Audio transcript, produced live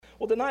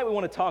Well, tonight we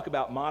want to talk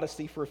about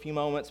modesty for a few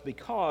moments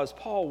because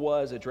Paul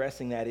was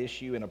addressing that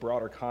issue in a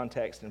broader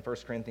context in 1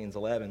 Corinthians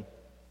 11.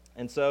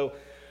 And so,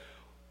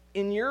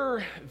 in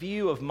your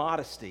view of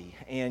modesty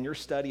and your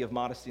study of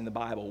modesty in the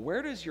Bible,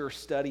 where does your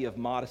study of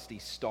modesty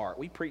start?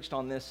 We preached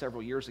on this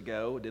several years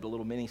ago, did a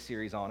little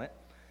mini-series on it.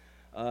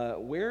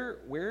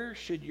 Where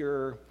should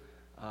your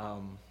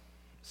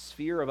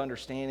sphere of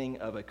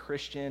understanding of a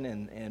Christian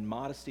and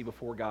modesty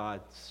before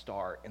God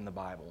start in the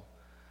Bible?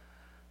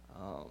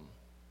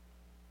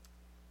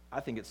 I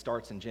think it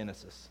starts in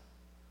Genesis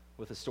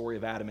with the story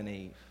of Adam and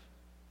Eve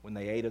when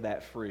they ate of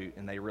that fruit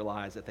and they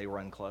realized that they were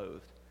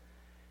unclothed.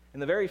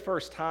 And the very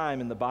first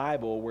time in the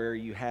Bible where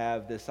you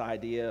have this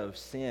idea of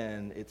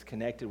sin, it's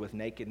connected with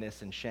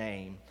nakedness and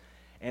shame.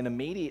 And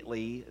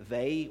immediately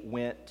they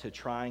went to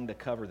trying to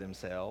cover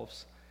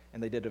themselves,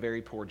 and they did a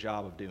very poor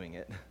job of doing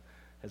it.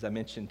 As I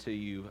mentioned to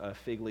you,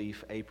 fig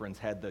leaf aprons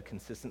had the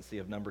consistency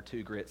of number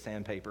 2 grit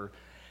sandpaper,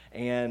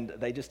 and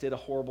they just did a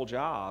horrible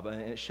job.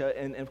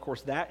 And of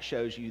course, that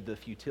shows you the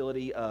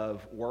futility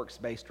of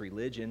works-based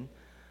religion,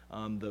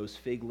 those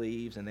fig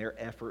leaves and their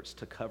efforts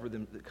to cover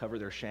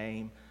their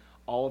shame.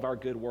 All of our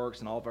good works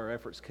and all of our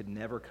efforts could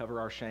never cover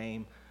our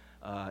shame.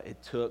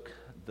 It took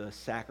the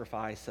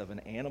sacrifice of an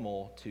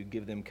animal to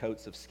give them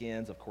coats of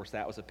skins. Of course,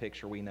 that was a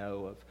picture we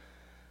know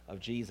of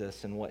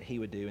Jesus and what he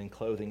would do in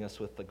clothing us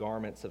with the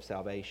garments of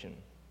salvation.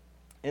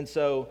 And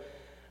so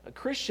a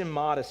Christian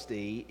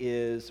modesty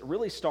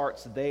really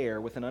starts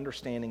there with an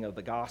understanding of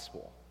the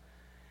gospel.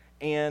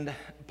 And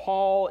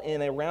Paul,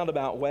 in a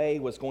roundabout way,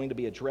 was going to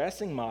be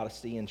addressing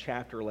modesty in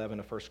chapter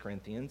 11 of 1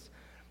 Corinthians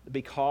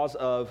because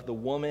of the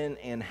woman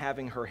and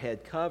having her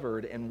head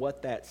covered and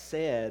what that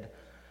said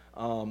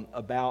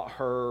about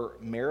her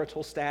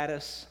marital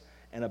status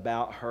and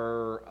about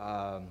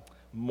her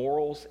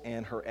morals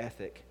and her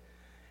ethic.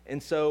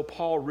 And so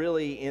Paul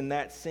really, in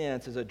that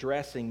sense, is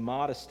addressing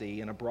modesty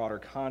in a broader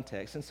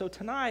context. And so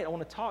tonight I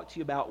want to talk to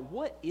you about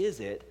what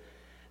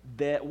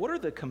are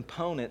the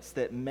components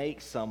that make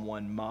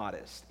someone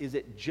modest? Is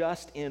it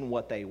just in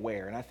what they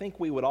wear? And I think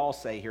we would all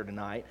say here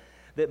tonight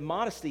that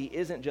modesty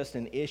isn't just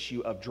an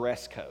issue of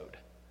dress code.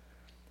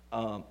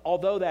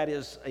 Although that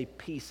is a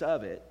piece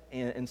of it.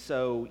 And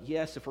so,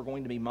 yes, if we're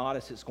going to be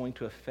modest, it's going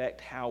to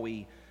affect how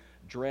we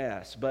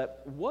dress.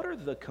 But what are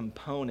the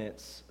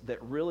components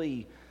that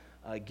really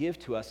give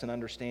to us an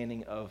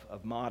understanding of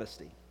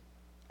modesty?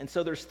 And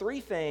so there's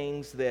 3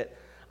 things that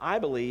I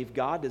believe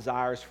God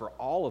desires for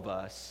all of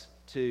us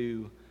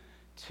to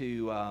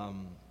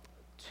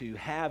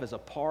have as a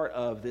part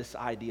of this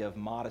idea of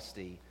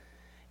modesty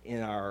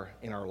in our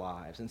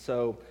lives. And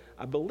so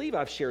I believe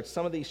I've shared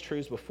some of these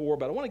truths before,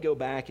 but I want to go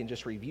back and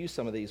just review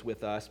some of these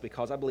with us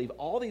because I believe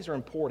all these are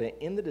important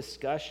in the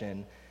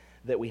discussion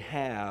that we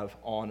have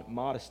on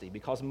modesty,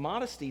 because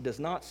modesty does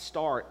not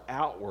start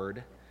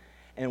outward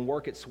and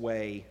work its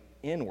way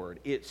inward.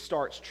 It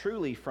starts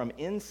truly from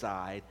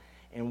inside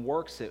and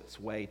works its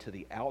way to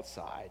the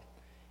outside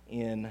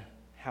in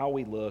how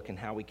we look and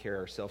how we carry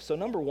ourselves. So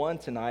number 1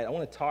 tonight, I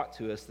want to talk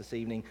to us this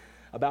evening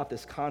about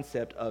this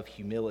concept of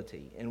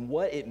humility and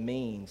what it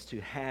means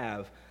to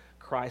have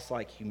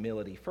Christ-like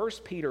humility. 1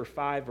 Peter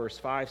 5 verse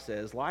 5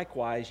 says,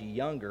 "Likewise, ye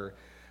younger,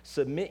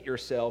 submit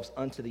yourselves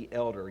unto the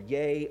elder.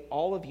 Yea,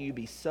 all of you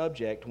be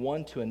subject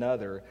one to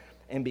another,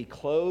 and be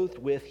clothed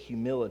with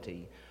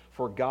humility.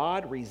 For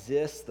God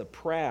resists the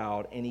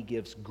proud, and he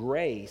gives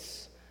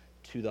grace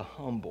to the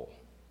humble."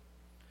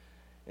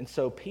 And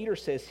so Peter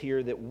says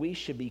here that we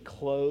should be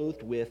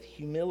clothed with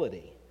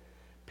humility.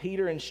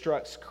 Peter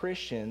instructs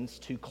Christians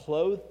to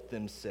clothe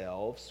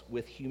themselves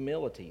with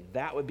humility.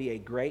 That would be a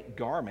great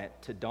garment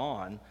to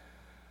don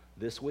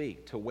this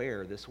week, to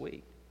wear this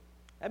week.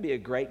 That'd be a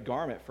great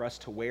garment for us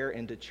to wear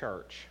into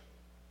church.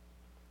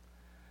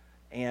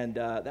 And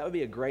that would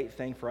be a great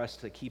thing for us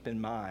to keep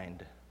in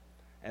mind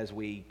as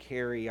we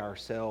carry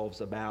ourselves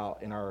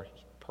about in our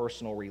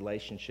personal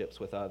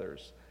relationships with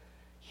others.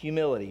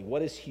 Humility.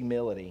 What is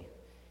humility?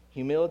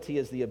 Humility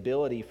is the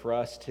ability for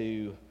us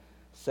to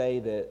say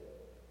that,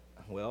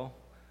 well,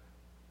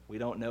 we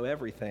don't know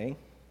everything.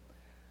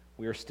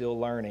 We are still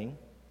learning.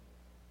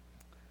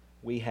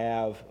 We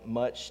have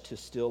much to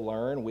still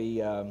learn.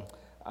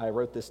 I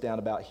wrote this down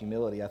about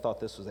humility. I thought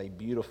this was a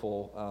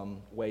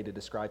beautiful way to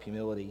describe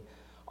humility.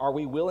 Are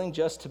we willing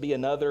just to be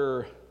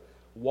another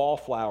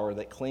wallflower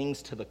that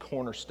clings to the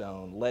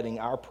cornerstone, letting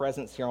our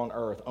presence here on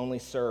earth only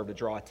serve to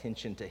draw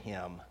attention to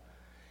him?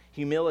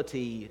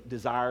 Humility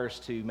desires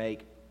to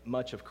make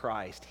much of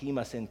Christ. He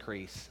must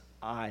increase,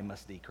 I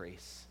must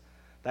decrease.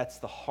 That's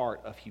the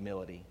heart of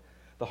humility.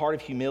 The heart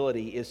of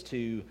humility is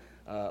to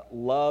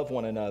love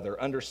one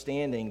another,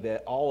 understanding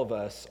that all of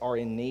us are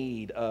in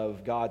need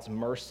of God's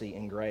mercy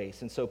and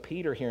grace. And so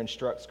Peter here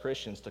instructs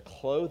Christians to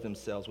clothe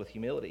themselves with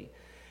humility.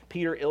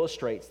 Peter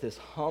illustrates this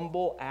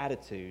humble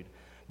attitude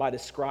by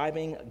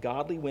describing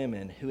godly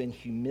women who in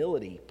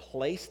humility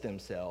place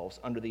themselves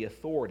under the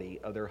authority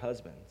of their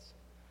husbands.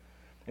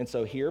 And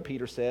so here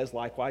Peter says,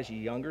 "Likewise, ye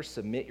younger,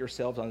 submit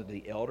yourselves unto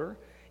the elder.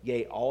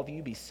 Yea, all of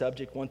you be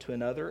subject one to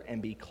another,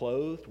 and be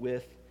clothed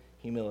with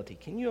humility."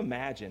 Can you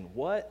imagine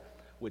what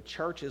would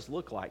churches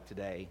look like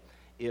today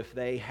if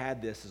they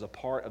had this as a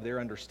part of their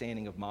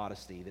understanding of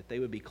modesty, that they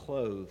would be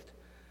clothed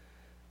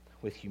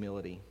with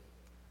humility.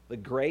 The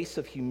grace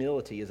of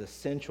humility is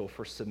essential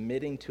for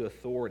submitting to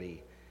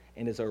authority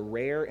and is a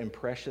rare and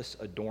precious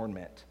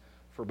adornment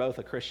for both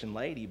a Christian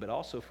lady but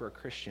also for a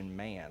Christian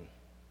man.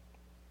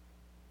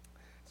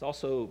 It's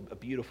also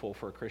beautiful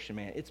for a Christian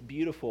man. It's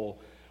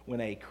beautiful when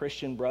a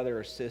Christian brother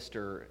or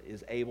sister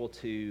is able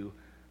to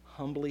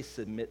humbly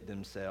submit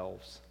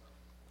themselves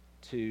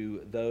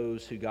to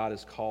those who God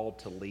has called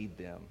to lead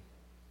them.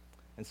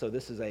 And so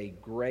this is a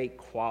great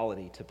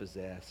quality to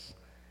possess.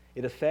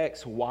 It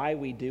affects why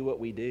we do what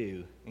we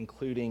do,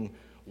 including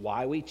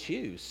why we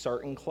choose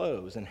certain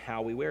clothes and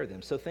how we wear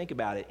them. So think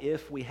about it.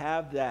 If we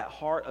have that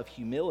heart of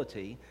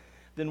humility,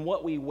 then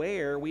what we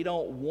wear, we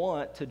don't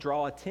want to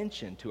draw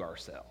attention to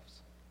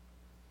ourselves.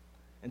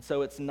 And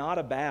so it's not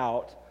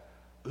about,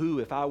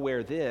 if I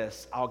wear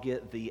this, I'll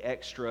get the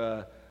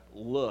extra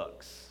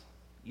looks.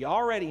 You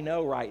already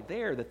know right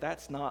there that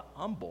that's not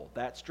humble.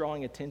 That's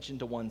drawing attention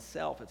to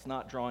oneself. It's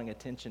not drawing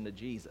attention to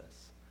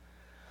Jesus.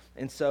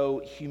 And so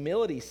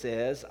humility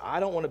says, I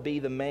don't want to be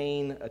the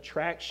main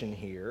attraction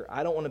here.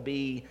 I don't want to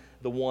be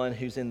the one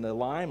who's in the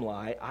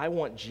limelight. I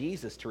want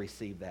Jesus to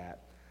receive that.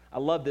 I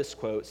love this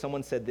quote.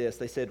 Someone said this.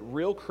 They said,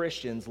 real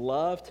Christians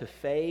love to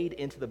fade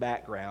into the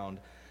background,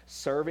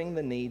 serving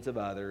the needs of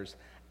others,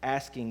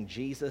 asking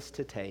Jesus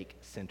to take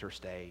center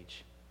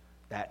stage.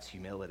 That's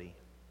humility.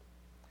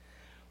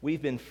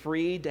 We've been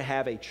freed to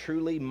have a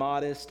truly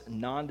modest,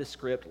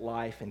 nondescript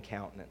life and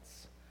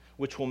countenance,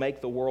 which will make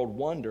the world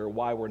wonder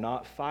why we're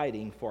not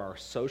fighting for our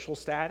social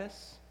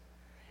status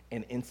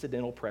and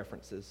incidental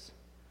preferences.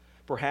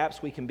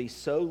 Perhaps we can be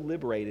so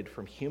liberated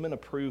from human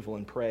approval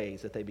and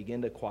praise that they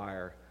begin to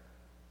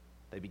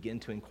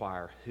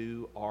inquire,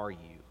 who are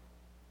you?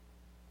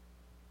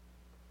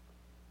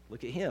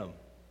 Look at him.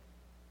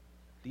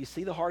 Do you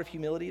see the heart of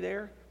humility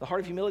there? The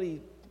heart of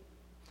humility,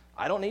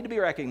 I don't need to be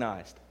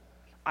recognized.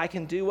 I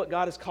can do what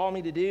God has called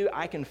me to do.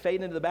 I can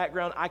fade into the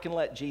background. I can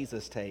let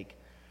Jesus take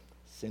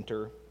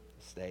center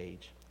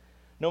stage.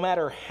 No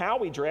matter how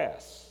we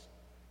dress,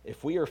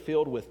 if we are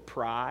filled with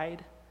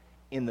pride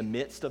in the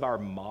midst of our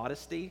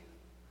modesty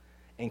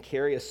and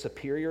carry a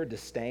superior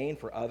disdain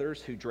for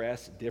others who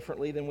dress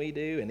differently than we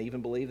do and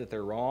even believe that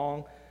they're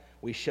wrong,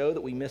 we show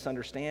that we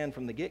misunderstand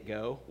from the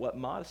get-go what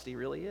modesty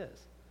really is,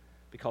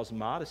 because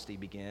modesty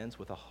begins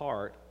with a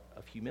heart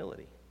of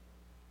humility.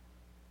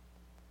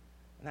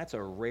 And that's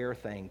a rare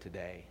thing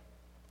today.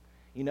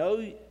 You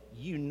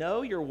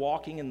know you're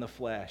walking in the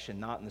flesh and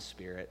not in the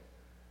spirit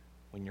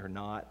when you're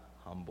not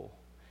humble.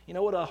 You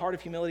know what a heart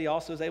of humility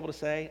also is able to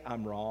say?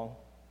 I'm wrong.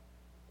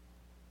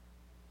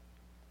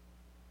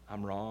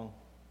 I'm wrong.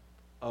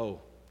 Oh,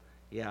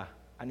 yeah,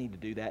 I need to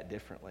do that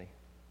differently.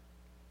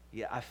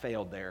 Yeah, I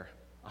failed there.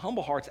 A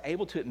humble heart's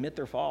able to admit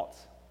their faults.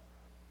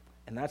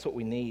 And that's what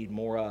we need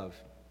more of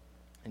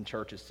in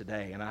churches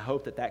today. And I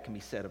hope that that can be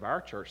said of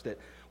our church, that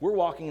we're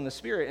walking in the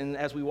Spirit, and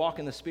as we walk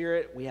in the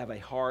Spirit, we have a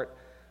heart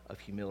of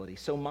humility.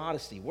 So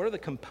modesty, what are the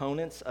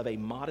components of a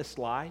modest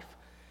life?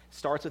 It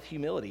starts with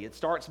humility. It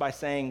starts by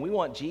saying we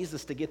want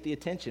Jesus to get the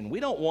attention.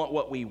 We don't want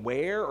what we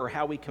wear or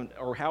how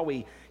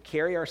we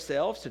carry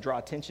ourselves to draw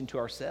attention to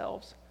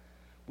ourselves.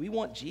 We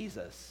want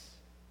Jesus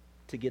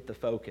to get the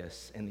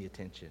focus and the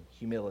attention,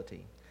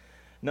 humility.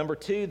 Number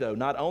two, though,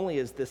 not only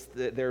is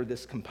there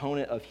this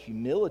component of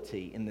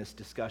humility in this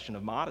discussion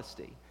of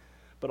modesty,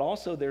 but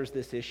also there's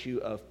this issue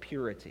of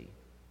purity.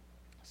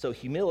 So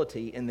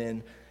humility and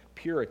then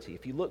purity.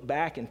 If you look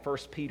back in 1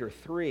 Peter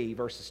 3,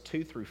 verses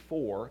 2 through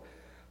 4,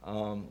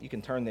 you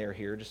can turn there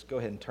here. Just go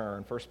ahead and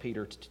turn. 1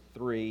 Peter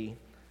 3,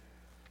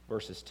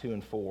 verses 2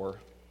 and 4.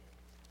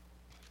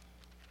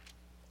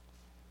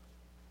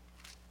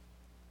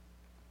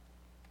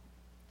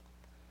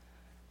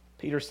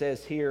 Peter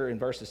says here in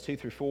verses 2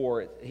 through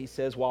 4, he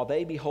says, while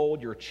they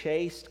behold your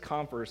chaste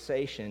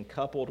conversation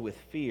coupled with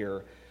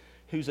fear,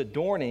 whose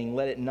adorning,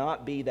 let it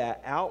not be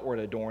that outward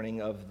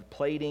adorning of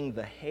plaiting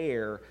the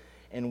hair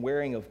and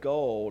wearing of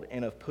gold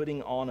and of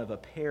putting on of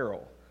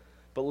apparel,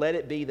 but let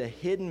it be the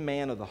hidden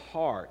man of the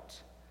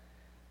heart.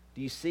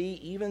 Do you see,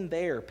 even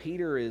there,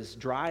 Peter is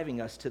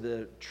driving us to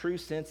the true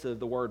sense of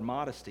the word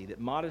modesty, that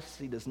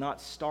modesty does not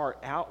start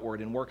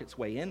outward and work its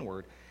way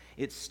inward.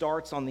 It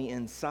starts on the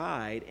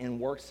inside and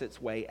works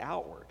its way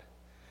outward.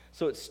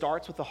 So it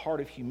starts with the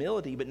heart of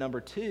humility, but number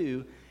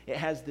two, it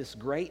has this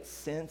great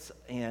sense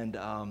and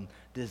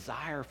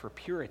desire for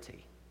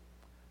purity,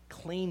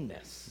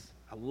 cleanness.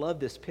 I love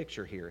this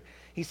picture here.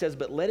 He says,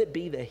 but let it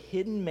be the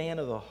hidden man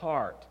of the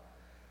heart.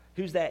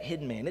 Who's that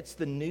hidden man? It's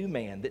the new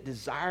man that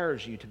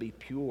desires you to be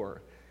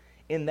pure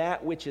in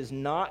that which is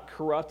not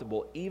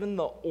corruptible, even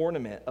the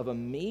ornament of a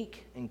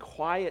meek and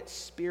quiet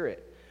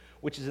spirit,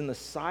 which is in the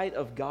sight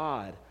of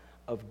God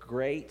of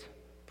great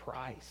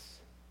price.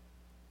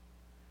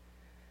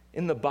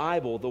 In the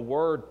Bible, the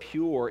word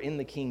pure in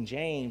the King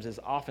James is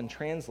often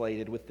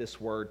translated with this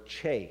word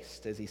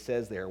chaste, as he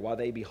says there, while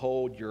they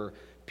behold your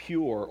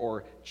pure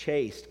or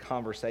chaste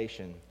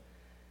conversation.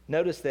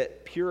 Notice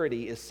that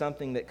purity is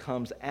something that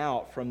comes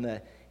out from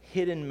the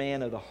hidden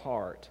man of the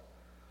heart.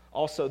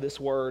 Also, this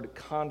word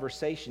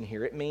conversation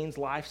here, it means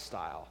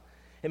lifestyle.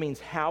 It means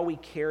how we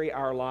carry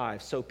our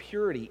lives. So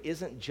purity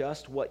isn't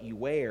just what you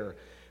wear.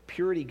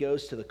 Purity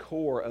goes to the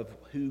core of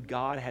who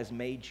God has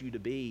made you to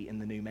be in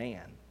the new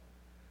man.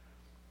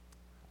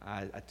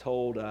 I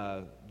told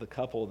the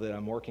couple that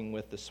I'm working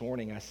with this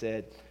morning, I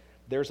said,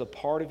 there's a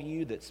part of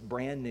you that's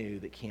brand new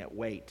that can't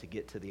wait to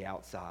get to the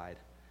outside.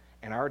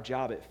 And our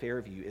job at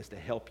Fairview is to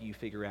help you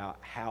figure out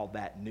how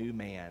that new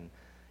man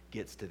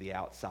gets to the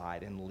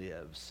outside and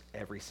lives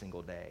every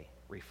single day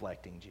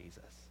reflecting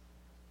Jesus.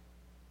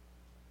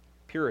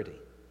 Purity.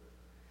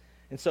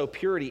 And so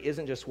purity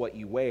isn't just what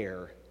you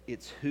wear,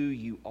 it's who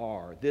you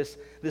are. This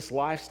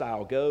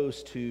lifestyle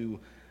goes to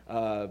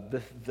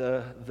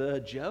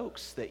the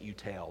jokes that you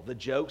tell, the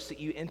jokes that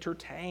you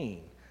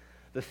entertain,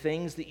 the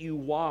things that you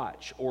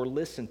watch or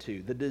listen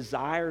to, the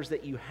desires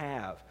that you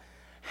have,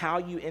 how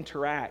you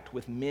interact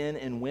with men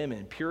and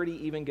women.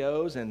 Purity even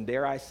goes, and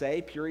dare I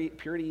say,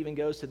 purity even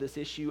goes to this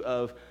issue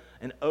of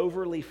an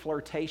overly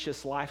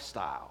flirtatious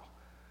lifestyle.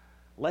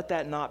 Let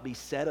that not be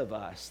said of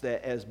us,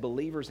 that as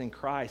believers in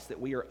Christ, that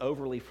we are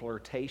overly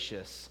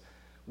flirtatious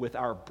with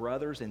our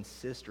brothers and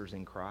sisters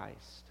in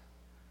Christ.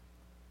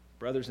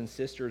 Brothers and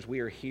sisters, we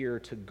are here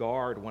to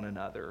guard one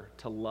another,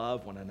 to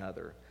love one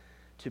another,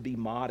 to be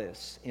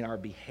modest in our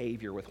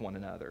behavior with one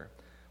another.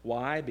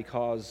 Why?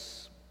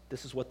 Because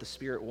this is what the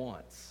Spirit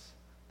wants.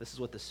 This is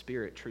what the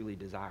Spirit truly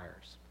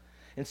desires.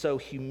 And so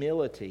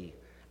humility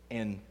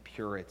and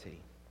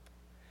purity.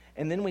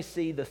 And then we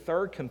see the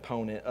third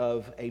component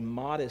of a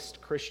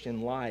modest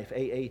Christian life,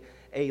 a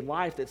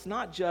life that's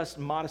not just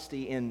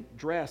modesty in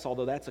dress,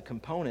 although that's a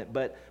component,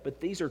 but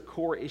these are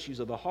core issues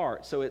of the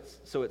heart. So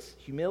it's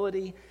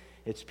humility,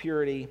 it's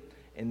purity,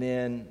 and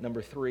then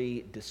number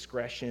 3,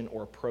 discretion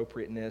or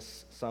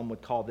appropriateness. Some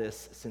would call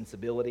this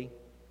sensibility.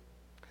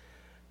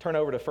 Turn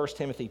over to 1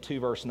 Timothy 2,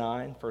 verse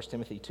 9. 1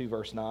 Timothy 2,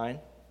 verse 9.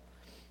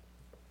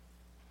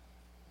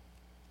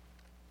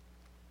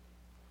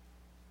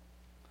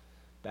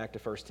 Back to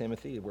 1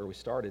 Timothy, where we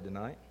started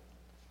tonight.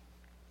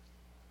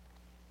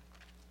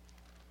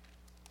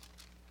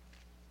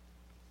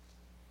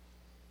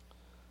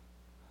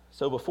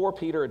 So before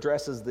Peter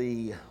addresses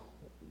the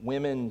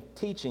women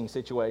teaching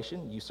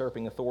situation,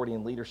 usurping authority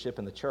and leadership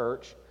in the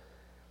church,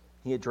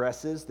 he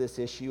addresses this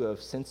issue of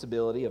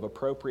sensibility, of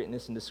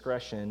appropriateness and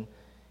discretion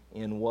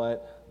in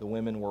what the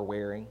women were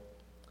wearing.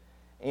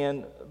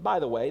 And by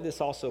the way,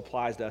 this also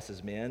applies to us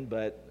as men,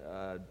 but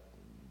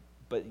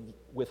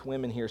with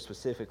women here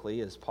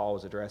specifically, as Paul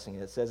was addressing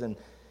it, it says,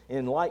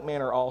 in like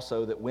manner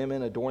also that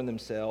women adorn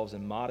themselves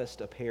in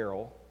modest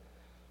apparel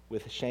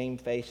with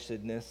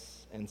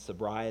shamefacedness and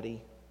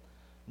sobriety,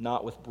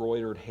 not with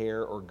broidered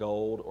hair or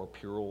gold or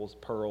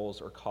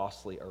pearls or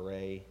costly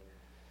array.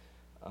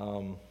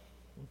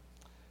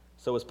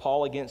 So is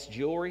Paul against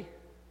jewelry?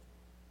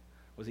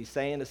 Was he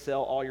saying to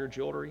sell all your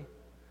jewelry?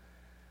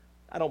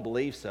 I don't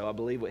believe so. I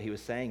believe what he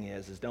was saying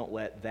is don't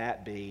let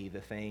that be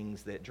the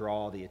things that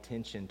draw the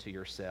attention to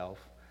yourself.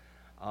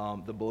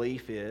 The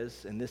belief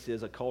is, and this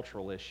is a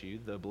cultural issue,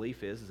 the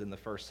belief is in the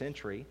first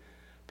century,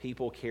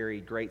 people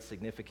carried great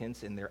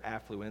significance in their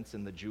affluence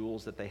and the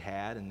jewels that they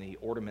had and the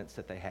ornaments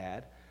that they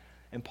had.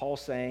 And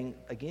Paul's saying,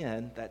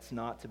 again, that's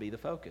not to be the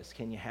focus.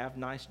 Can you have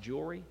nice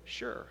jewelry?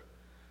 Sure.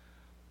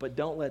 But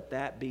don't let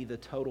that be the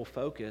total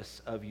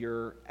focus of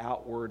your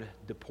outward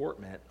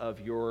deportment,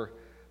 of your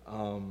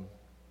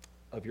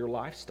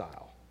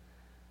lifestyle.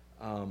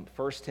 1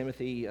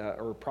 Timothy,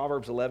 or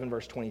Proverbs 11,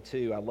 verse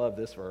 22, I love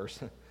this verse.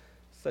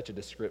 Such a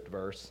descriptive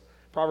verse.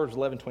 Proverbs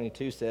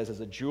 11:22 says,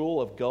 as a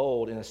jewel of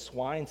gold in a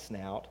swine's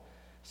snout,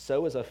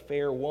 so is a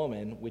fair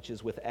woman which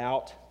is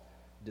without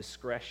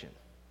discretion.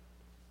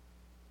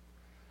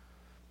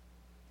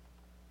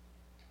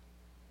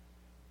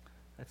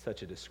 That's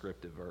such a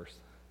descriptive verse.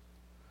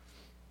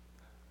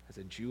 As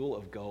a jewel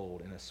of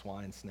gold in a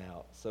swine's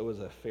snout, so is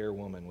a fair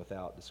woman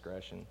without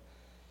discretion.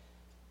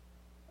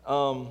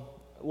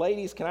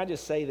 Ladies, can I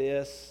just say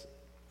this?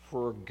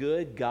 For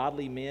good,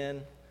 godly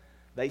men,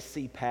 they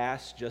see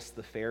past just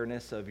the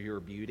fairness of your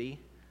beauty.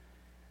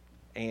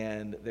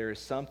 And there is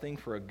something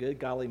for a good,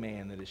 godly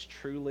man that is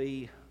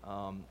truly,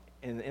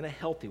 in a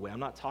healthy way. I'm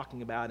not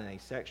talking about in a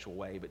sexual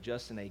way, but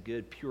just in a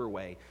good, pure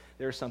way.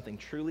 There is something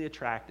truly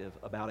attractive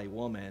about a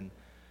woman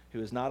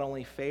who is not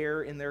only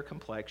fair in their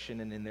complexion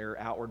and in their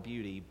outward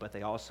beauty, but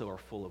they also are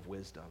full of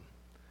wisdom.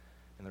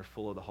 And they're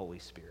full of the Holy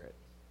Spirit.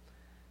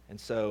 And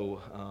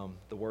so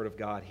the Word of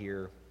God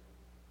here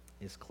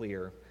is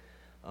clear.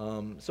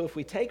 So if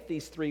we take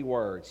these 3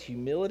 words,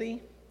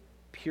 humility,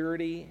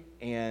 purity,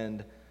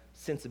 and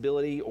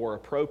sensibility or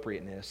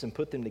appropriateness, and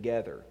put them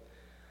together,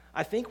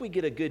 I think we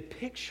get a good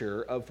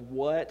picture of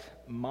what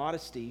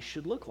modesty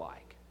should look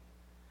like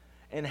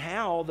and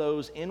how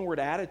those inward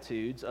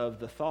attitudes of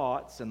the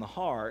thoughts and the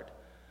heart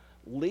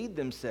lead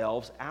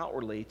themselves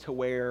outwardly to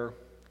where,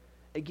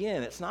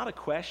 again, it's not a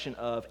question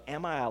of,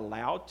 am I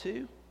allowed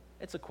to?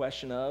 It's a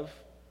question of,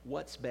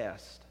 what's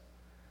best?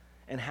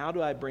 And how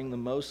do I bring the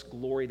most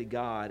glory to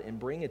God and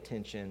bring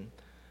attention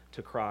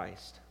to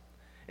Christ?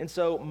 And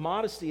so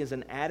modesty is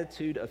an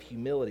attitude of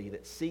humility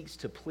that seeks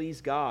to please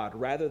God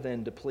rather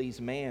than to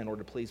please man or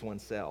to please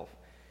oneself.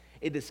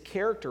 It is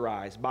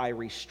characterized by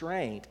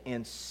restraint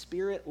and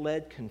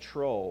spirit-led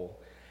control,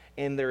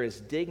 and there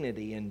is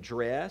dignity in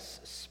dress,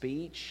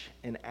 speech,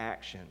 and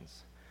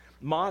actions.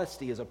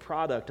 Modesty is a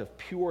product of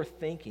pure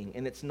thinking,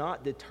 and it's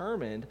not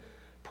determined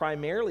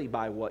primarily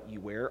by what you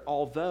wear,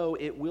 although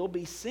it will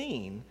be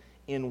seen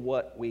in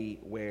what we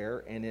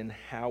wear and in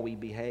how we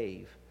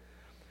behave.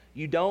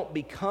 You don't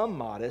become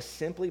modest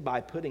simply by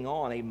putting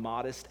on a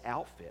modest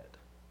outfit.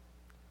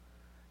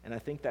 And I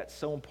think that's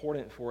so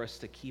important for us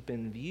to keep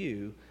in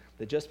view,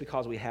 that just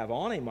because we have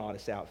on a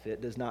modest outfit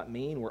does not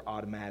mean we're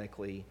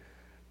automatically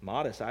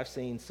modest. I've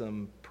seen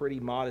some pretty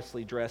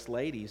modestly dressed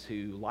ladies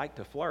who like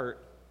to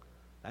flirt.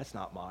 That's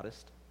not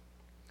modest.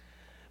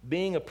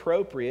 Being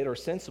appropriate or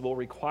sensible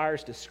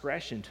requires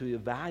discretion to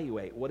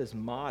evaluate what is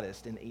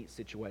modest in each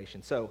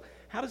situation. So,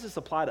 how does this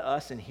apply to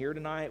us in here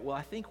tonight? Well,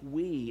 I think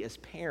we as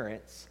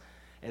parents,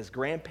 as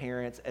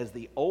grandparents, as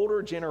the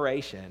older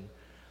generation,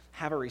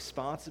 have a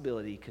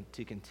responsibility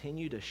to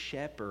continue to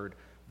shepherd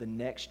the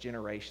next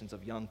generations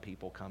of young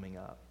people coming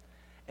up.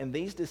 And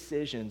these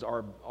decisions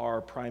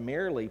are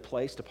primarily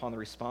placed upon the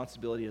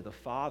responsibility of the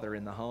father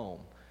in the home.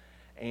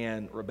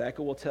 And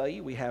Rebecca will tell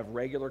you, we have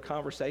regular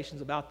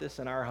conversations about this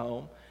in our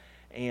home.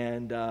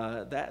 And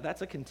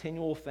that's a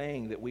continual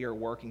thing that we are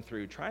working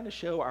through, trying to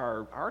show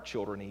our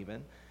children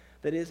even,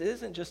 that it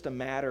isn't just a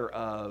matter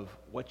of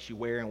what you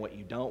wear and what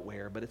you don't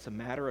wear, but it's a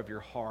matter of your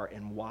heart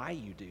and why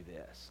you do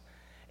this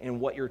and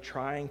what you're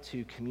trying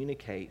to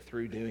communicate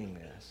through doing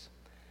this.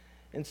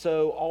 And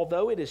so,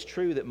 although it is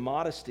true that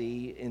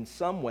modesty in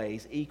some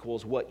ways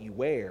equals what you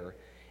wear,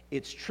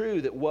 it's true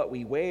that what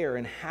we wear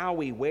and how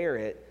we wear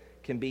it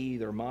can be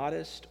either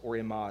modest or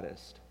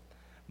immodest.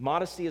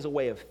 Modesty is a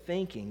way of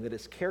thinking that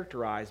is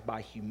characterized by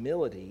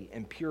humility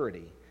and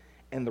purity,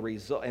 and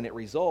it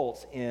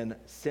results in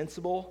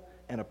sensible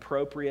and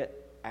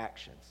appropriate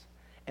actions.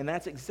 And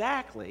that's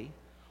exactly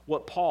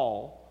what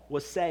Paul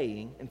was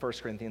saying in 1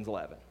 Corinthians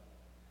 11.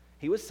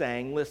 He was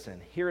saying,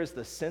 listen, here is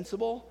the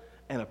sensible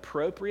and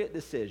appropriate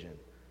decision.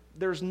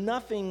 There's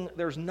not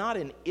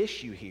an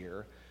issue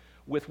here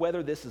with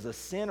whether this is a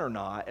sin or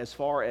not, as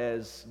far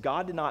as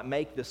God did not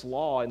make this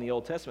law in the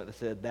Old Testament that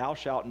said, thou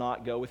shalt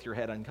not go with your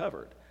head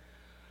uncovered.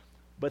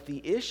 But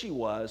the issue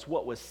was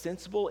what was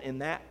sensible in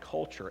that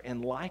culture.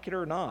 And like it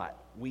or not,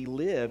 we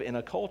live in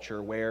a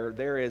culture where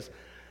there is,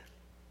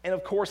 and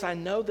of course I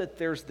know that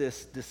there's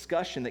this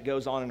discussion that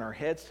goes on in our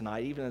heads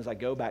tonight, even as I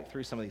go back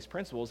through some of these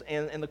principles,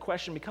 and the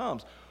question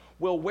becomes,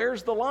 well,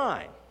 where's the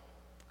line?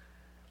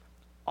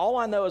 All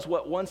I know is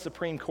what one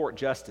Supreme Court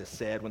justice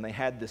said when they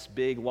had this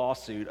big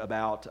lawsuit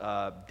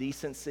about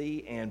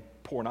decency and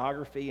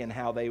pornography and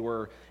how they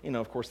were,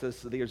 of course,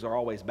 these are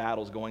always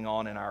battles going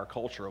on in our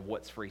culture of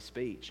what's free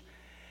speech.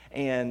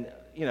 And,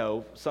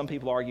 some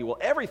people argue, well,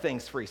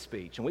 everything's free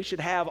speech, and we should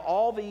have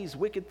all these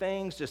wicked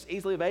things just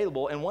easily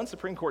available. And one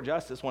Supreme Court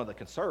justice, one of the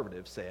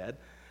conservatives, said,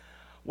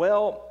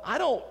 well,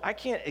 I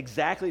can't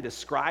exactly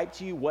describe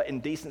to you what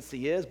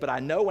indecency is, but I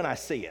know when I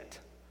see it.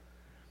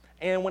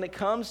 And when it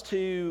comes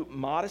to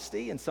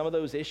modesty and some of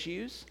those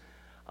issues,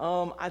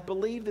 I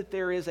believe that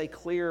there is a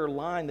clear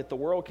line that the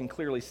world can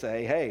clearly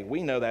say, hey,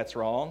 we know that's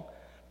wrong.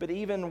 But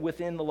even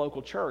within the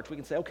local church, we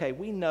can say, okay,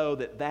 we know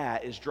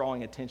that is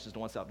drawing attention to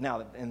oneself.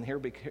 Now, and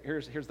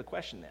here's the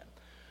question then.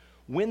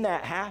 When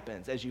that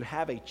happens, as you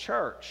have a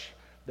church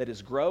that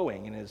is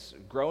growing and is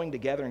growing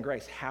together in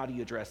grace, how do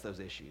you address those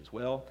issues?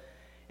 Well,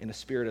 in the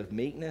spirit of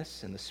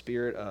meekness, in the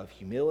spirit of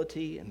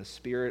humility, in the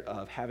spirit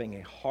of having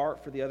a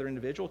heart for the other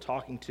individual,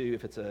 talking to,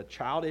 if it's a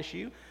child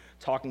issue,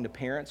 talking to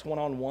parents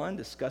one-on-one,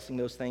 discussing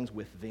those things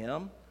with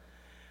them,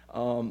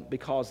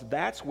 because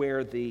that's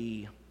where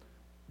the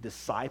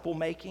disciple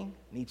making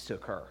needs to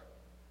occur.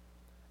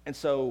 And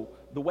so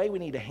the way we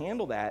need to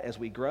handle that as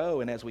we grow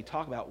and as we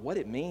talk about what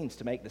it means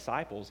to make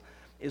disciples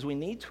is we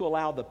need to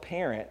allow the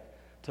parent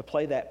to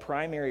play that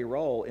primary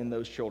role in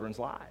those children's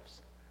lives.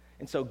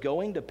 And so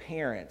going to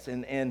parents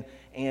and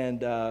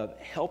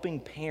helping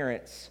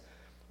parents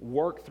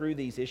work through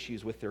these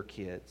issues with their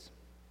kids.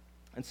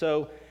 And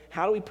so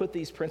how do we put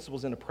these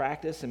principles into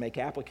practice and make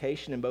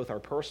application in both our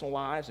personal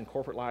lives and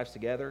corporate lives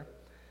together?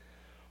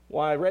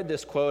 Well, I read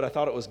this quote. I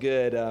thought it was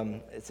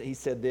good. He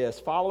said this: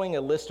 following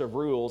a list of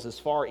rules is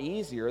far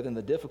easier than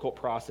the difficult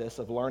process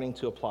of learning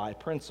to apply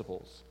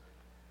principles.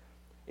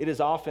 It is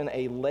often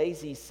a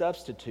lazy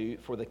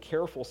substitute for the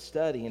careful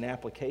study and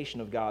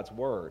application of God's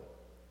Word.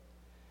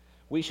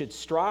 We should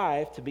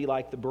strive to be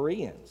like the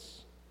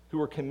Bereans, who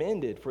were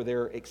commended for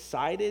their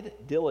excited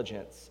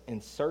diligence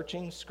in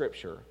searching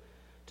Scripture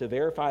to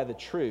verify the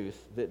truth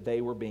that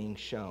they were being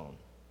shown.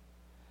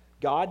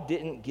 God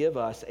didn't give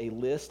us a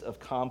list of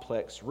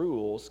complex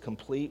rules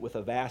complete with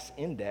a vast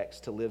index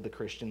to live the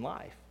Christian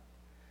life.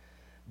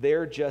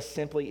 There just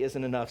simply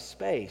isn't enough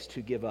space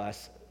to give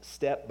us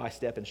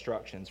step-by-step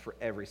instructions for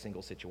every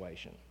single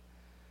situation.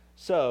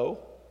 So,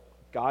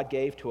 God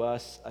gave to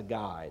us a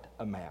guide,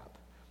 a map,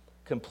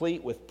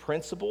 complete with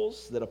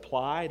principles that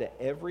apply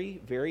to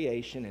every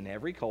variation in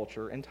every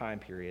culture and time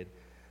period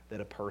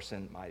that a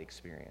person might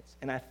experience.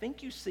 And I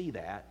think you see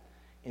that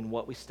in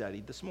what we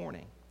studied this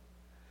morning.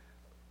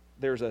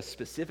 There's a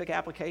specific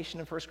application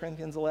in 1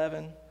 Corinthians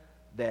 11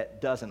 that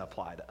doesn't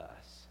apply to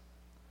us,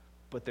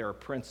 but there are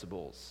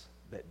principles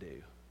that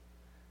do.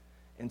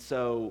 And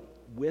so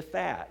with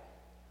that,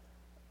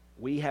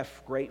 we have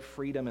great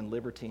freedom and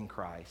liberty in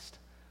Christ,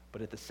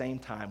 but at the same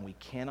time, we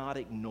cannot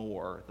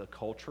ignore the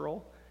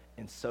cultural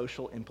and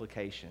social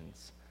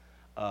implications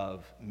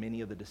of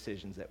many of the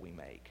decisions that we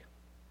make.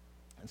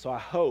 And so I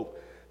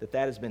hope that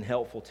that has been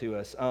helpful to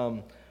us.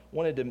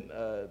 Wanted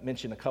to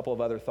mention a couple of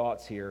other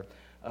thoughts here.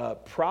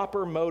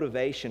 Proper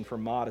motivation for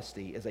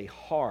modesty is a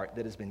heart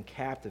that has been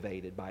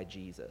captivated by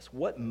Jesus.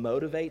 What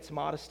motivates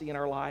modesty in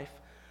our life?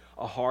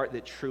 A heart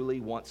that truly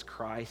wants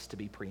Christ to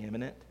be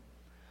preeminent.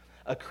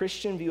 A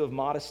Christian view of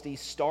modesty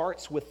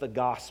starts with the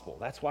gospel.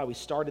 That's why we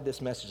started this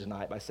message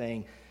tonight by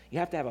saying you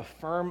have to have a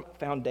firm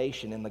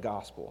foundation in the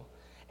gospel.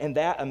 And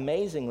that,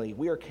 amazingly,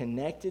 we are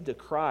connected to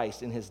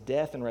Christ in his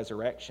death and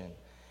resurrection.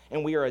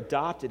 And we are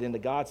adopted into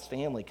God's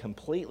family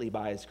completely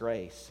by his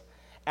grace.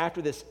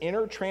 After this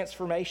inner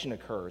transformation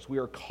occurs, we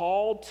are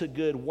called to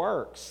good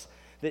works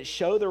that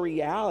show the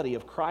reality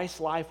of Christ's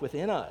life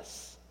within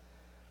us.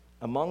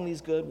 Among these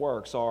good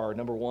works are,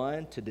 number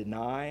one, to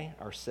deny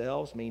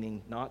ourselves,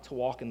 meaning not to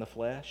walk in the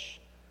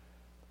flesh.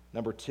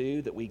 Number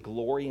two, that we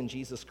glory in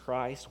Jesus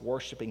Christ,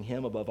 worshiping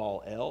him above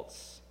all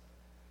else.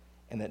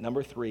 And that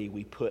number three,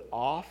 we put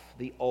off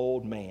the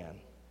old man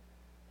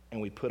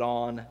and we put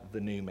on the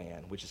new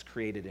man, which is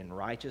created in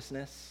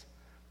righteousness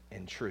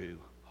and true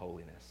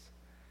holiness.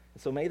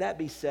 And so may that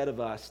be said of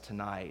us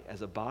tonight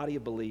as a body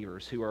of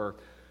believers who are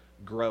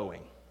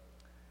growing.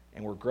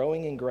 And we're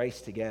growing in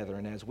grace together.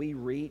 And as we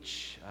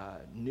reach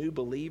new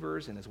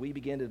believers and as we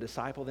begin to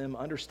disciple them,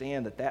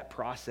 understand that that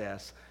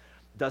process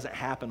doesn't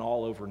happen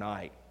all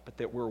overnight, but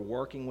that we're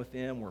working with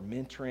them, we're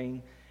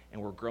mentoring,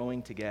 and we're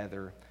growing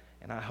together.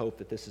 And I hope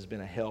that this has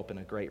been a help and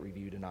a great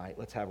review tonight.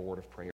 Let's have a word of prayer.